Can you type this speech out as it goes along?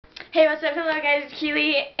Hey, what's up? Hello guys, it's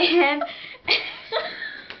Keely, and and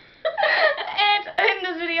in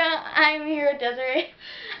this video, I'm here with Desiree.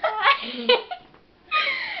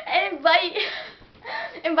 and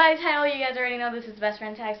by title, you guys already know this is Best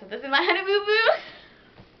Friend Tag, so this is my honey boo boo.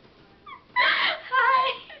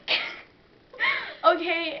 Hi.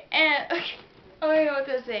 Okay, and okay, I don't know what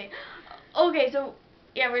to say. Okay, so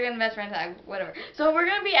yeah, we're doing Best Friend Tag, whatever. So we're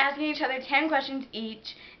gonna be asking each other 10 questions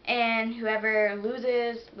each, and whoever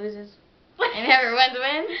loses, and whoever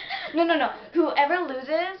wins. No. Whoever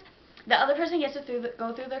loses, the other person gets to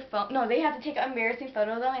go through their phone. No, they have to take an embarrassing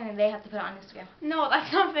photo of them, and then they have to put it on Instagram. No,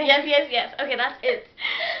 that's not fair. Yes. Okay, that's it.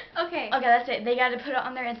 Okay, that's it. They got to put it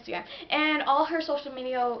on their Instagram, and all her social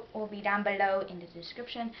media will be down below in the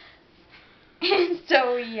description.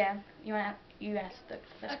 So yeah, you ask the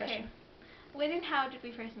first question. When and how did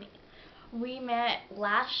we first meet? We met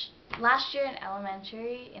last year in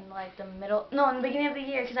elementary, in like the beginning of the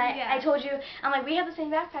year, because I told you, I'm like, we have the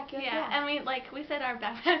same backpack. Yeah, and we said our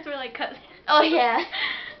backpacks were like cousins. Oh yeah.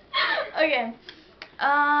 Okay.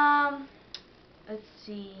 Let's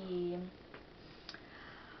see.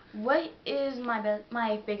 What is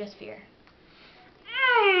my biggest fear?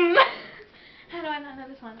 How do I not know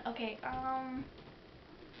this one? Okay.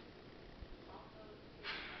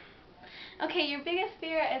 Okay, your biggest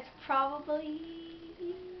fear is probably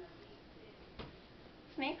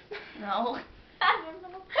snakes? No. I don't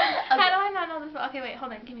know. Okay. How do I not know this one? Okay, wait,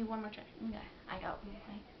 hold on. Give me one more try. Okay, I got one.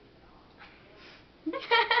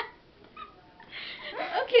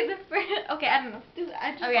 Okay, the first. Okay, I don't know.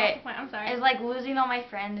 I just lost the point. I'm sorry. It's like losing all my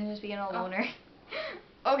friends and just being a loner.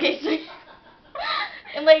 Okay, so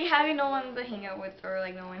and like having no one to hang out with, or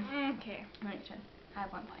like no one. Okay. My turn. I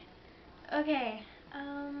have 1 point. Okay.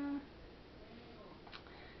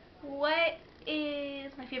 What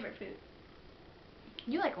is my favorite food?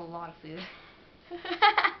 You like a lot of food.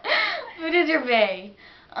 Food is your bae.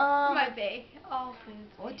 My bae. All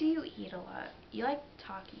foods. What do you eat a lot? You like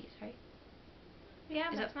Takis, right?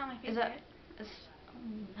 Yeah, but that's not my favorite.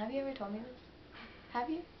 Have you ever told me this? Have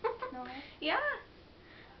you? No. Yeah.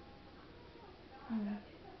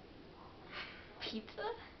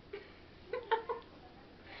 Pizza?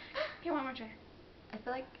 Here, one more try. I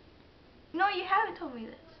feel like... No, you haven't told me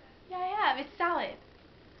this. Yeah, I have. It's salad.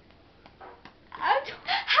 How?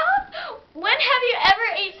 When have you ever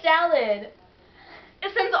ate salad?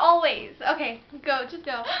 Since always. Okay, go. Just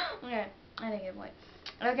go. Okay, I didn't get a point.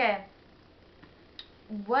 Okay.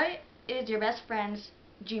 What is your best friend's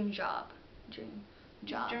dream job? Dream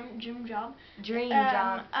job.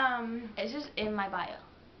 It's just in my bio.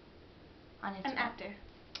 On Instagram. An actor.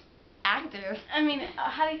 Actor? I mean,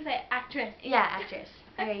 how do you say actress? Yeah, actress.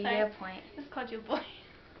 Okay, you get a point. I just called you a boy.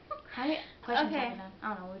 How many questions have we done? I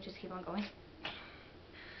don't know, we'll just keep on going.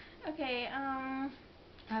 Okay, I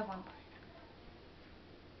have 1 point.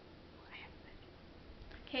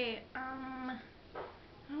 Okay, I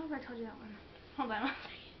don't know if I told you that one. Hold on 1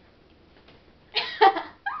 second.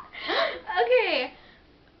 Okay.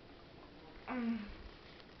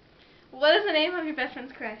 What is the name of your best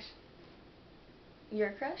friend's crush?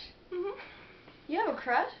 Your crush? Mhm. You have a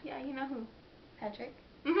crush? Yeah, you know who? Patrick?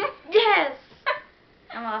 Mhm. Yes!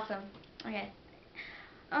 I'm awesome. Okay.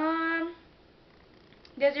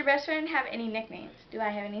 Does your best friend have any nicknames? Do I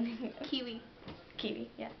have any nicknames? Kiwi. Kiwi,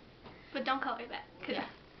 yeah. But don't call her that. Yeah.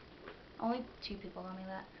 Only 2 people call me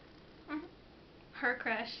that. Mhm. Her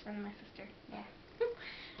crush and my sister. Yeah.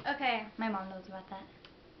 Okay. My mom knows about that.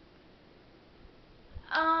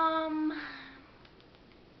 I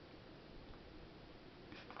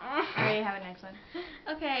already have a next one.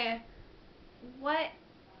 Okay.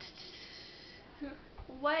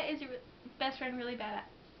 What is your best friend really bad at?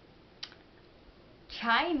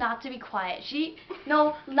 Trying not to be quiet.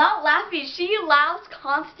 No, not laughing. She laughs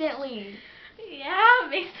constantly. Yeah,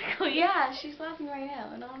 basically. Yeah, she's laughing right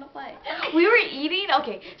now, and I don't know why. We were eating.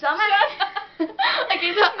 Okay, so I'm at.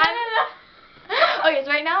 Okay, so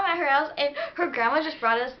right now I'm at her house, and her grandma just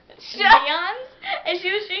brought us neons, and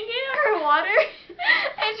she was drinking her water,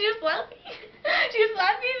 and she was laughing. She was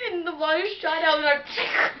laughing, and the water shot out, like,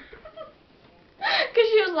 because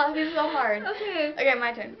she was laughing so hard. Okay. Okay,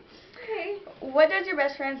 my turn. Okay. What does your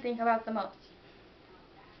best friend think about the most?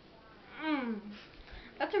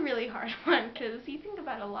 That's a really hard one, because you think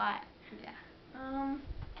about a lot. Yeah.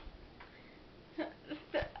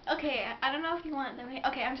 Okay, I don't know if you want them.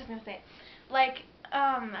 Okay, I'm just gonna say it. Like,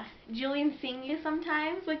 Julian seeing you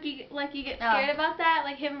sometimes, like you get scared about that,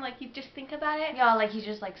 like him, like you just think about it. Yeah, like he's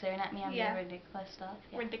just like staring at me. I'm doing ridiculous stuff.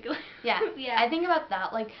 Yeah. Ridiculous. Yeah. Yeah. I think about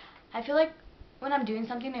that. Like, I feel like when I'm doing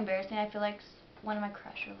something embarrassing, I feel like one of my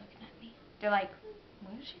crush are looking at me. They're like,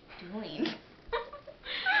 what is she doing?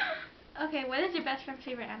 Okay, what is your best friend's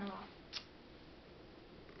favorite animal?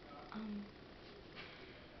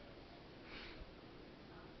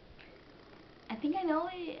 I think I know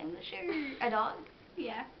it. I'm not sure. A dog?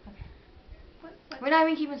 Yeah. Okay. What? We're not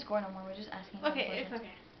even keeping score no more. We're just asking. Okay, it's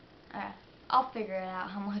okay. Alright. I'll figure it out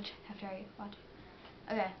how much after I watch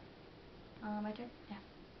it. Okay. My turn? Yeah.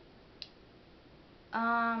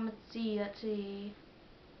 Let's see.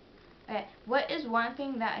 Okay. What is one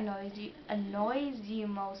thing that annoys you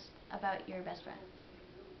most about your best friend?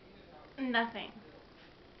 Nothing.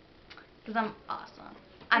 Because I'm awesome.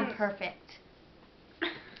 I'm perfect.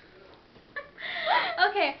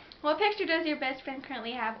 Okay, what picture does your best friend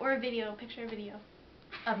currently have? Or a video, picture, video.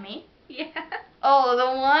 Of me? Yeah. Oh, the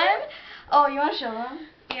one? Oh, you want to show them?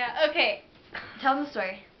 Yeah, okay. Tell them the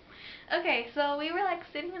story. Okay, so we were like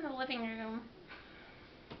sitting in the living room.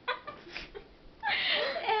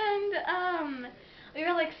 And we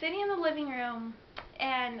were like sitting in the living room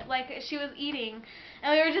and like she was eating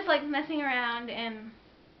and we were just like messing around and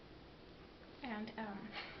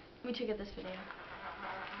we took this video.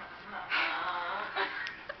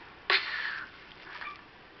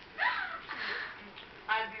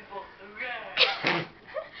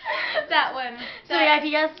 That one. So yeah, if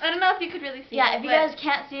you guys, I don't know if you could really see it. Yeah, if you guys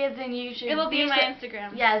can't see it, then you should. It'll be on my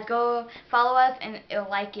Instagram. Yeah, go follow us and it'll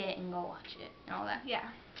like it and go watch it and all that. Yeah.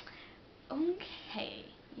 Okay.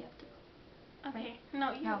 You have to. Okay.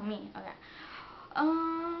 No, you. No, me. Okay.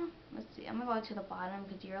 Let's see. I'm gonna go to the bottom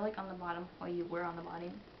because you're like on the bottom, or you were on the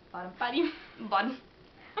bottom. Bottom.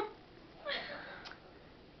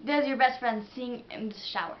 Does your best friend sing in the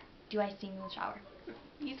shower? Do I sing in the shower?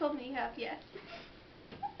 You told me you have, yes.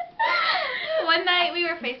 One night we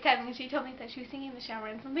were FaceTiming and she told me that she was singing in the shower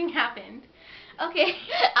and something happened. Okay.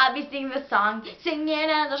 I'll be singing the song, singing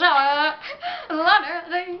in the shower.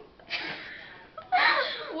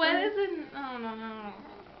 What is it? Oh, no.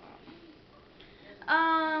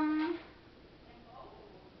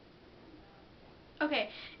 Okay,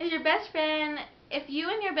 is your best friend, if you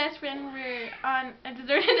and your best friend were on a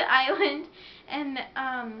deserted island, and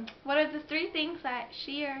what are the 3 things that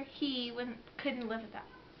she or he couldn't live without?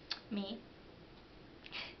 Me.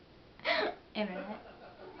 Internet.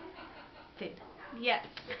 Food. Yes.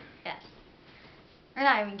 Yes. We're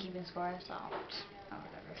not even keeping score, so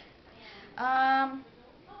whatever.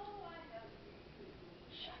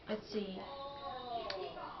 Let's see.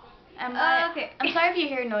 Okay. I'm sorry if you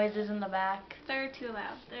hear noises in the back. They're too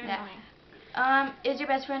loud. They're annoying. Is your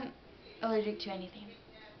best friend allergic to anything?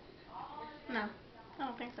 No. I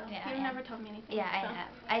don't think so. Yeah, You've never told me anything. Yeah, so.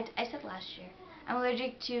 I have. I said last year. I'm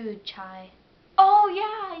allergic to chai. Oh,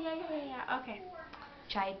 yeah. Okay.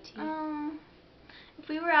 Chai tea. If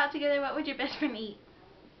we were out together, what would your best friend eat?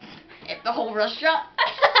 If the whole restaurant.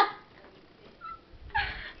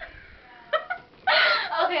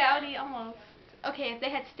 Okay, I would eat almost. Okay, if they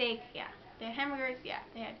had steak, yeah. They had hamburgers, yeah.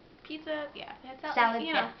 They had pizza, yeah. They had salad,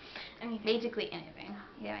 you know. Yeah. Anything. Basically anything.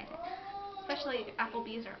 Yeah, anything. Especially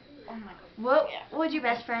Applebee's or, oh my god. What would your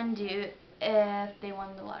best friend do if they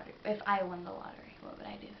won the lottery? If I won the lottery, what would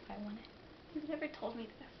I do if I won it? You've never told me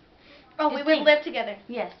this. Oh, we Just would think. live together.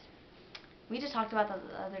 Yes. We just talked about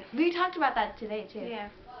we talked about that today too. Yeah.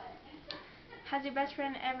 Has your best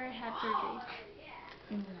friend ever had surgery?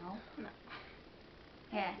 No.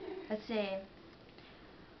 Yeah. Let's see.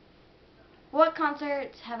 What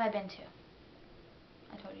concerts have I been to?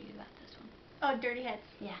 I told you about this one. Oh, Dirty Heads.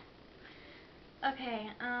 Yeah. Okay,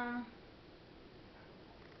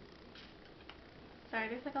 sorry,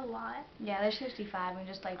 there's like a lot. Yeah, there's 55. I'm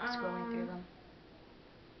just like scrolling through them.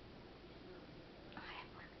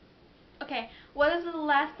 Okay, what is the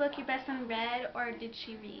last book your best friend read, or did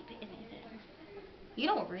she read anything? You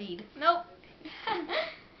don't read. Nope.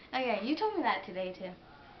 Okay, you told me that today too.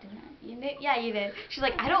 Didn't I? You did? Yeah, you did. She's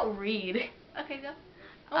like, I don't read. Okay, go.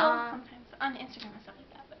 Well, sometimes on Instagram and stuff like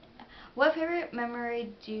that. But what favorite memory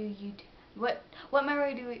do you? What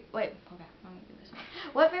memory do we? Wait. Okay, let me do this one.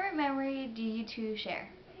 What favorite memory do you two share?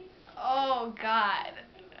 oh God.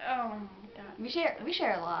 Oh my God. We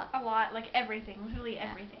share a lot. A lot, like everything, literally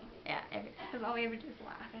everything. Yeah, everything. Because all we ever do is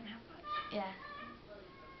laugh and have fun. Yeah.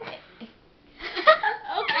 Okay.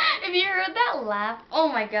 If you heard that laugh, oh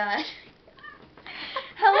my gosh.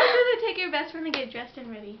 How long does it take your best friend to get dressed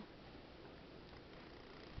and ready?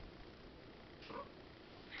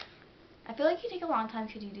 I feel like you take a long time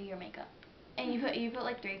because you do your makeup, and you put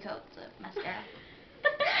like 3 coats of mascara.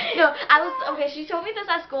 No, okay. She told me this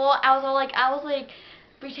at school. I was like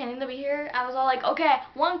pretending to be her. I was all like, okay,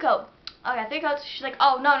 1 coat. Okay, 3 coats. She's like,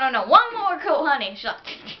 oh no, 1 more coat, honey. She's like,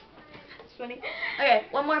 it's funny. Okay,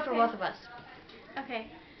 1 more for both of us. Okay.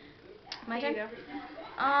 My turn.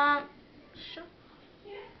 Sure.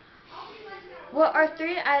 What are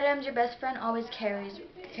 3 items your best friend always carries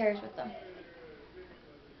with them?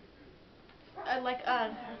 Like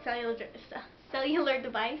a cellular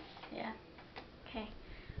device. Yeah. Okay.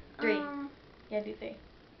 3. Yeah, do 3.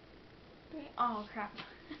 3. Oh crap.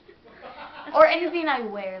 Or anything I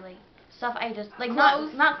wear, like stuff I just like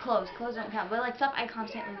Clothes? not clothes. Clothes don't count, but like stuff I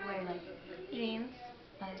constantly wear, like Jeans.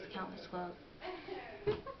 that doesn't count as clothes.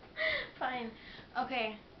 Fine.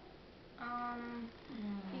 Okay.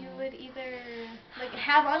 You would either like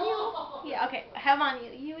have on you. Yeah. Okay. Have on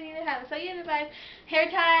you. You would either have a cellular device, hair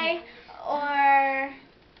tie, or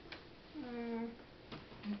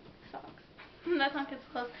socks. That's not good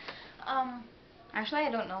clothes. Actually,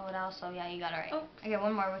 I don't know what else. So yeah, you got it right. Oh, Okay,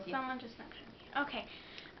 one more with you. someone just mentioned me. Okay.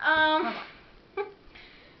 One more.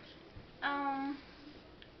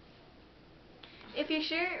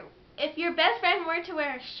 If your best friend were to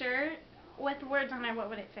wear a shirt with words on it, what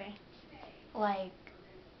would it say? Like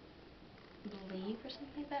believe or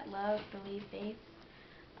something like that. Love, believe, faith.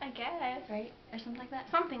 I guess. Right? Or something like that.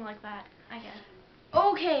 Something like that, I guess.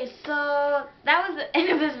 Okay, so that was the end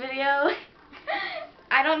of this video.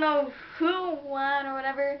 I don't know who won or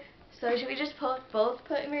whatever. So should we just both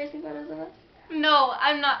put embarrassing photos of us? No,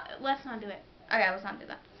 I'm not. Let's not do it. Okay, let's not do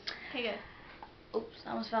that. Okay, good. Oops, I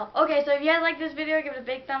almost fell. Okay, so if you guys like this video, give it a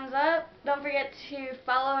big thumbs up. Don't forget to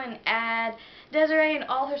follow and add Desiree and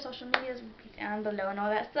all her social medias will be down below and all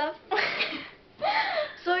that stuff.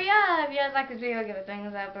 So yeah, if you guys like this video, give it a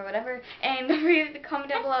thumbs up or whatever. And don't forget to comment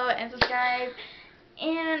down below and subscribe.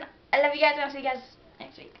 And I love you guys, and I'll see you guys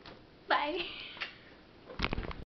next week. Bye.